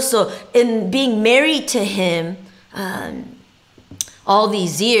 And so in being married to him all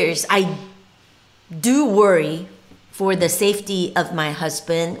these years, I do worry for the safety of my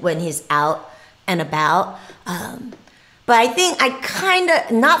husband when he's out and about. But I think I kind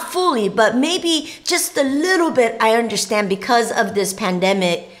of, not fully, but maybe just a little bit, I understand because of this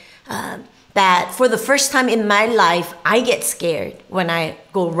pandemic, that for the first time in my life, I get scared when I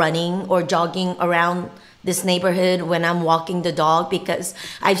go running or jogging around this neighborhood, when I'm walking the dog, because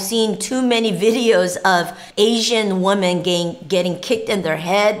I've seen too many videos of Asian women getting kicked in their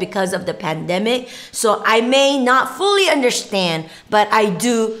head because of the pandemic. So I may not fully understand, but I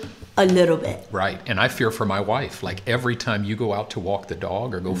do a little bit. Right. And I fear for my wife. Like every time you go out to walk the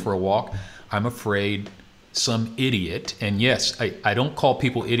dog or go for a walk, I'm afraid some idiot, and yes, I don't call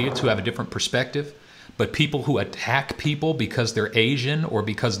people idiots who have a different perspective, but people who attack people because they're Asian or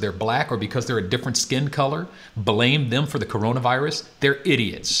because they're black or because they're a different skin color, blame them for the coronavirus, they're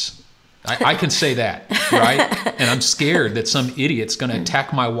idiots. I can say that, right? And I'm scared that some idiot's going to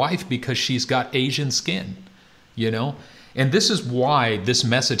attack my wife because she's got Asian skin, And this is why this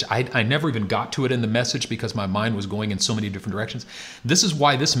message, I never even got to it in the message because my mind was going in so many different directions. This is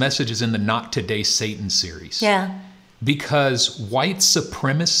why this message is in the Not Today Satan series. Because white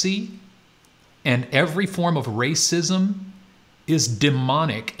supremacy and every form of racism is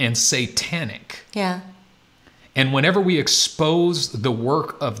demonic and satanic. And whenever we expose the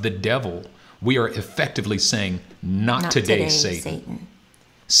work of the devil, we are effectively saying, not today, Satan.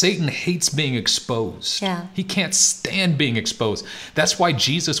 Satan hates being exposed. He can't stand being exposed. That's why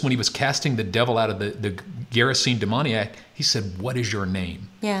Jesus, when he was casting the devil out of the Gerasene demoniac, he said, what is your name?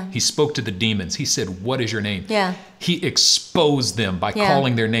 He spoke to the demons. He said, what is your name? He exposed them by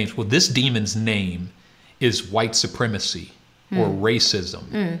calling their names. Well, this demon's name is white supremacy or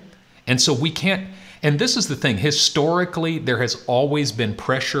racism. And so we can't, and this is the thing, historically, there has always been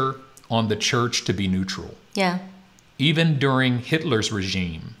pressure on the church to be neutral. Even during Hitler's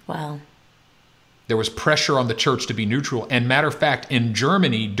regime. There was pressure on the church to be neutral. And matter of fact, in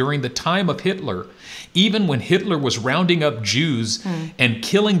Germany, during the time of Hitler, even when Hitler was rounding up Jews and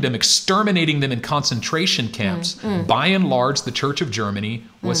killing them, exterminating them in concentration camps, by and large, the Church of Germany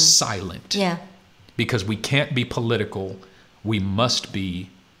was silent. Because we can't be political. We must be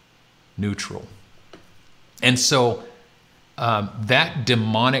neutral. And so that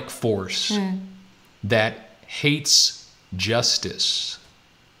demonic force that hates justice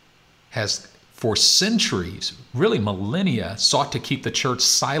has for centuries, really millennia, sought to keep the church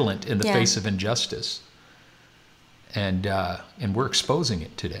silent in the face of injustice. And we're exposing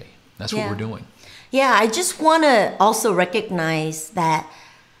it today. That's what we're doing. Yeah, I just want to also recognize that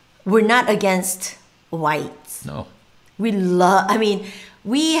we're not against whites. No. We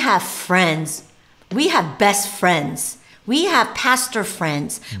have friends. We have best friends. We have pastor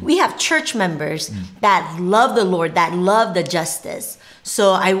friends. We have church members that love the Lord, that love the justice.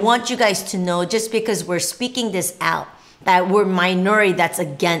 So I want you guys to know, just because we're speaking this out, that we're minority that's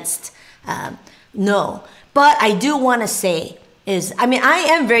against, no. But I do want to say I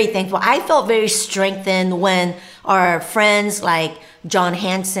am very thankful. I felt very strengthened when our friends like John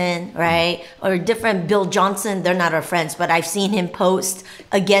Hanson, right? Or different Bill Johnson, they're not our friends, but I've seen him post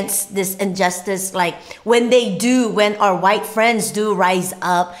against this injustice. Like when our white friends do rise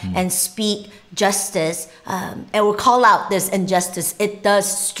up and speak justice, and will call out this injustice, it does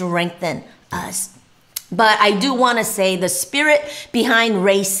strengthen us. But I do want to say the spirit behind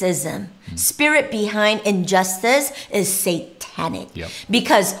racism, spirit behind injustice is satanic. Yep.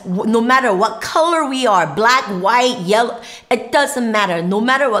 Because no matter what color we are, black, white, yellow, it doesn't matter. No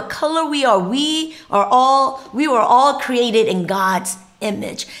matter what color we are, we were all created in God's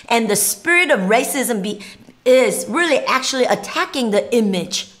image. And the spirit of racism is really actually attacking the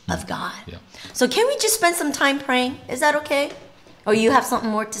image of God. Yeah. So can we just spend some time praying? Is that okay? Or you have something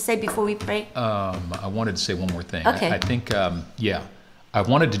more to say before we pray? I wanted to say one more thing. Okay. I think, I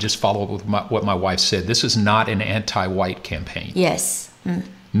wanted to just follow up with what my wife said. This is not an anti-white campaign. Yes.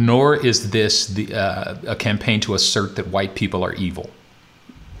 Nor is this a campaign to assert that white people are evil.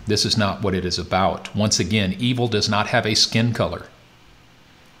 This is not what it is about. Once again, evil does not have a skin color.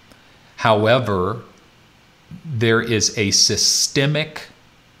 However, there is a systemic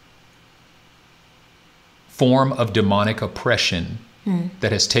form of demonic oppression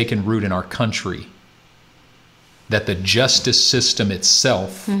that has taken root in our country that the justice system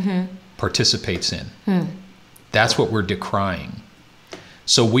itself participates in. That's what we're decrying.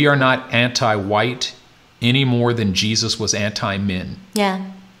 So we are not anti-white any more than Jesus was anti-men.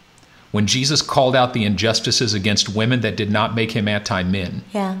 Yeah. When Jesus called out the injustices against women, that did not make him anti-men.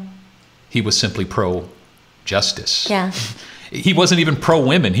 Yeah. He was simply pro-justice. Yeah. He wasn't even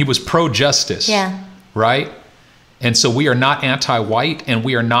pro-women. He was pro-justice. Yeah. Right? And so we are not anti-white and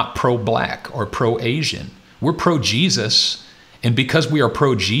we are not pro-black or pro-Asian. We're pro-Jesus. And because we are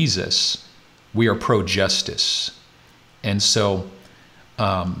pro-Jesus, we are pro-justice. And so,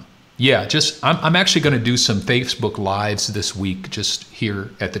 I'm actually going to do some Facebook Lives this week, just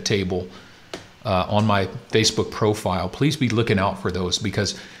here at the table on my Facebook profile. Please be looking out for those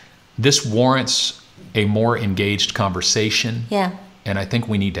because this warrants a more engaged conversation. Yeah. And I think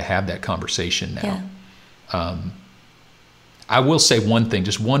we need to have that conversation now. Yeah. I will say one thing,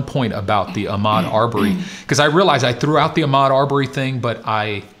 just one point about the Ahmaud Arbery, because I realized I threw out the Ahmaud Arbery thing, but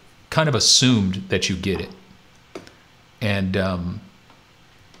I kind of assumed that you get it. And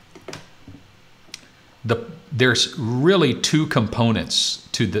there's really two components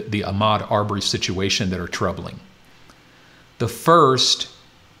to the Ahmaud Arbery situation that are troubling. The first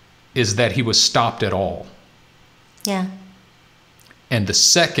is that he was stopped at all. Yeah. And the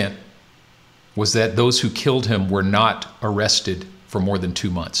second was that those who killed him were not arrested for more than 2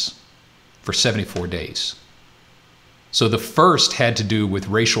 months, for 74 days. So the first had to do with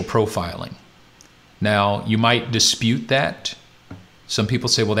racial profiling. Now, you might dispute that. Some people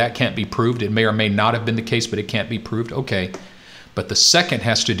say, well, that can't be proved. It may or may not have been the case, but it can't be proved. Okay. But the second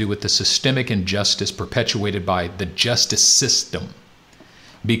has to do with the systemic injustice perpetuated by the justice system,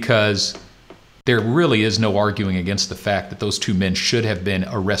 because there really is no arguing against the fact that those two men should have been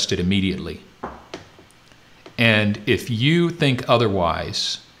arrested immediately. And if you think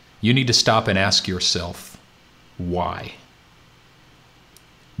otherwise, you need to stop and ask yourself, why?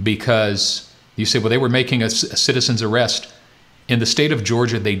 Because you say, well, they were making a citizen's arrest. In the state of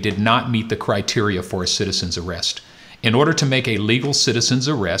Georgia, they did not meet the criteria for a citizen's arrest. In order to make a legal citizen's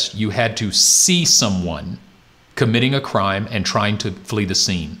arrest, you had to see someone committing a crime and trying to flee the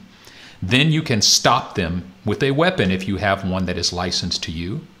scene. Then you can stop them with a weapon if you have one that is licensed to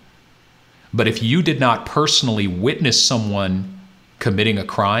you. But if you did not personally witness someone committing a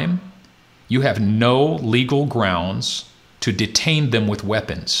crime, you have no legal grounds to detain them with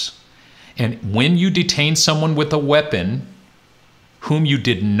weapons. And when you detain someone with a weapon whom you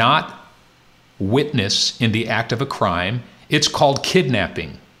did not witness in the act of a crime, it's called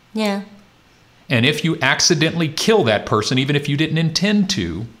kidnapping. Yeah. And if you accidentally kill that person, even if you didn't intend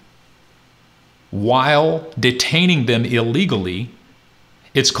to, while detaining them illegally,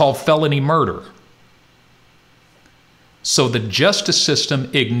 it's called felony murder. So the justice system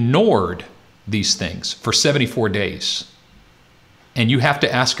ignored these things for 74 days. And you have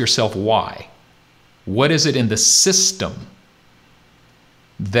to ask yourself why. What is it in the system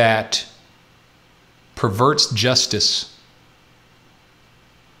that perverts justice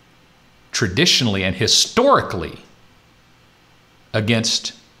traditionally and historically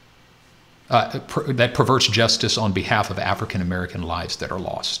against that perverts justice on behalf of African American lives that are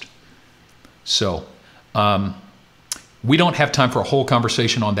lost? So we don't have time for a whole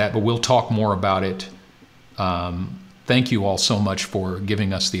conversation on that, but we'll talk more about it. Thank you all so much for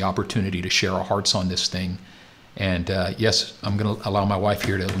giving us the opportunity to share our hearts on this thing. And yes, I'm going to allow my wife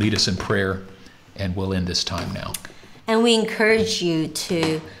here to lead us in prayer, and we'll end this time now. And we encourage you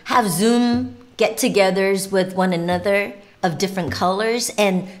to have Zoom get-togethers with one another of different colors,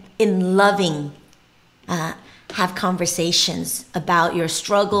 and in loving, have conversations about your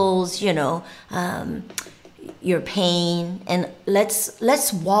struggles, your pain, and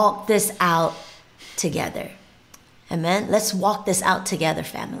let's walk this out together. Amen. Let's walk this out together,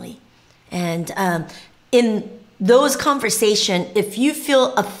 family. And in those conversations, if you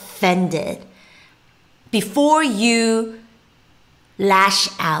feel offended, before you lash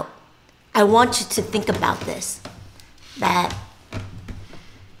out, I want you to think about this. That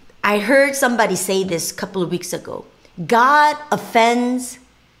I heard somebody say this a couple of weeks ago. God offends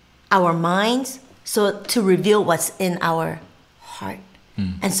our minds so to reveal what's in our heart.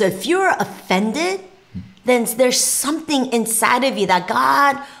 And so if you're offended, then there's something inside of you that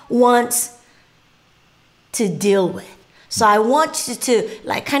God wants to deal with. So I want you to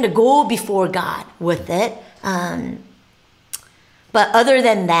kind of go before God with it. But other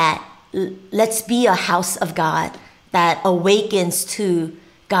than that, let's be a house of God that awakens to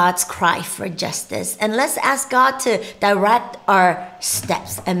God's cry for justice. And let's ask God to direct our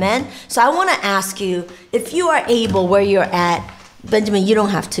steps. Amen. So I want to ask you, if you are able where you're at, Benjamin, you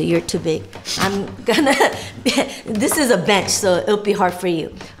don't have to. You're too big. This is a bench, so it'll be hard for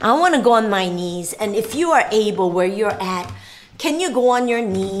you. I want to go on my knees. And if you are able where you're at, can you go on your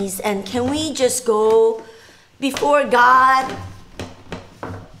knees? And can we just go before God?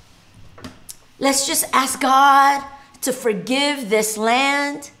 Let's just ask God to forgive this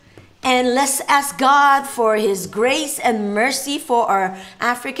land. And let's ask God for his grace and mercy for our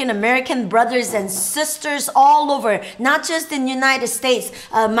African American brothers and sisters all over, not just in the United States.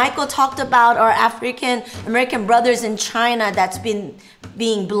 Michael talked about our African American brothers in China that's been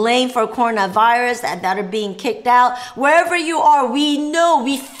being blamed for coronavirus, that are being kicked out. Wherever you are, we know,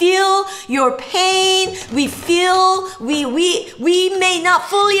 we feel your pain. We feel, we may not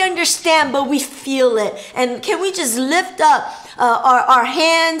fully understand, but we feel it. And can we just lift up our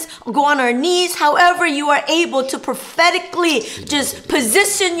hands, go on our knees, however you are able to prophetically just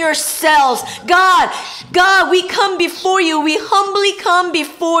position yourselves. God, we come before you. We humbly come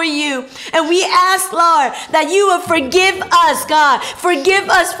before you. And we ask, Lord, that you will forgive us, God. Forgive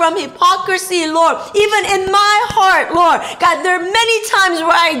us from hypocrisy, Lord. Even in my heart, Lord. God, there are many times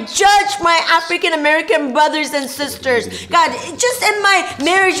where I judge my African American brothers and sisters. God, just in my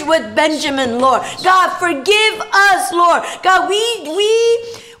marriage with Benjamin, Lord. God, forgive us, Lord. God, we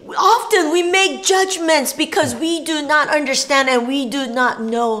often make judgments because we do not understand and we do not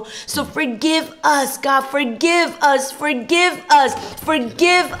know. So forgive us, God. Forgive us. Forgive us.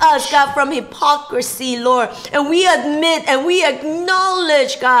 Forgive us, God, from hypocrisy, Lord. And we admit and we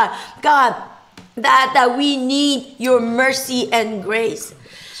acknowledge, God, that we need your mercy and grace.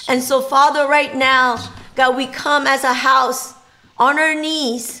 And so, Father, right now, God, we come as a house on our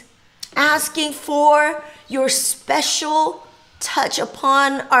knees, asking for your special touch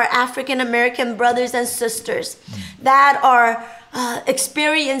upon our African American brothers and sisters that are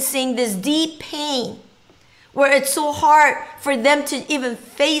experiencing this deep pain, where it's so hard for them to even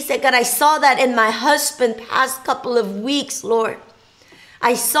face it. God, I saw that in my husband past couple of weeks, Lord.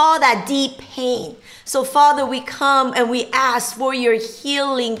 I saw that deep pain. So, Father, we come and we ask for your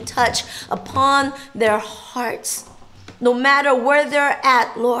healing touch upon their hearts, no matter where they're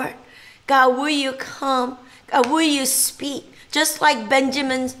at, Lord. God, will you come? God, will you speak? Just like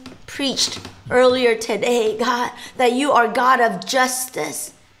Benjamin preached earlier today, God, that you are God of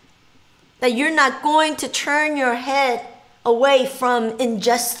justice, that you're not going to turn your head away from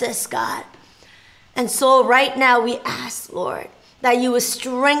injustice, God. And so right now we ask, Lord, that you will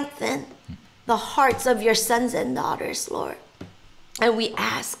strengthen the hearts of your sons and daughters, Lord. And we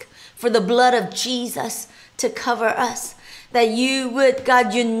ask for the blood of Jesus to cover us. that you would,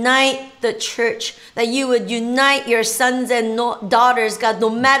 God, unite the church, that you would unite your sons and daughters, God, no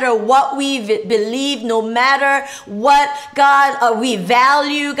matter what we believe, no matter what, God, we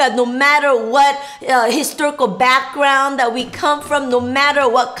value, God, no matter what historical background that we come from, no matter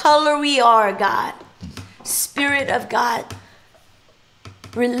what color we are, God. Spirit of God,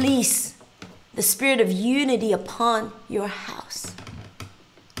 release the spirit of unity upon your house.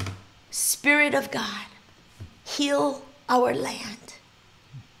 Spirit of God, heal our land.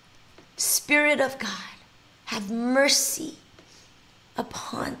 Spirit of God, have mercy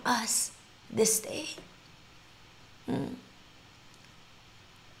upon us this day.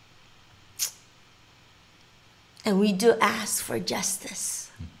 And we do ask for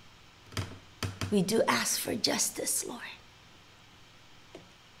justice. We do ask for justice, Lord.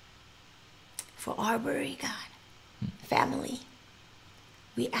 For Arbery, God, family,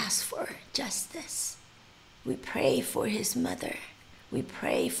 we ask for justice. We pray for his mother. We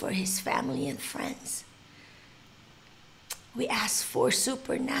pray for his family and friends. We ask for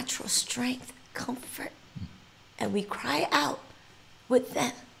supernatural strength, comfort, and we cry out with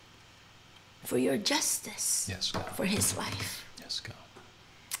them for your justice, Yes, God. for his life. Yes, God.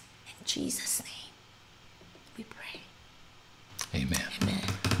 In Jesus' name, we pray. Amen. Amen.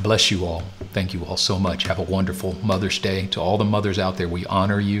 Bless you all. Thank you all so much. Have a wonderful Mother's Day. To all the mothers out there, we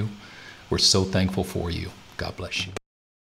honor you. We're so thankful for you. God bless you.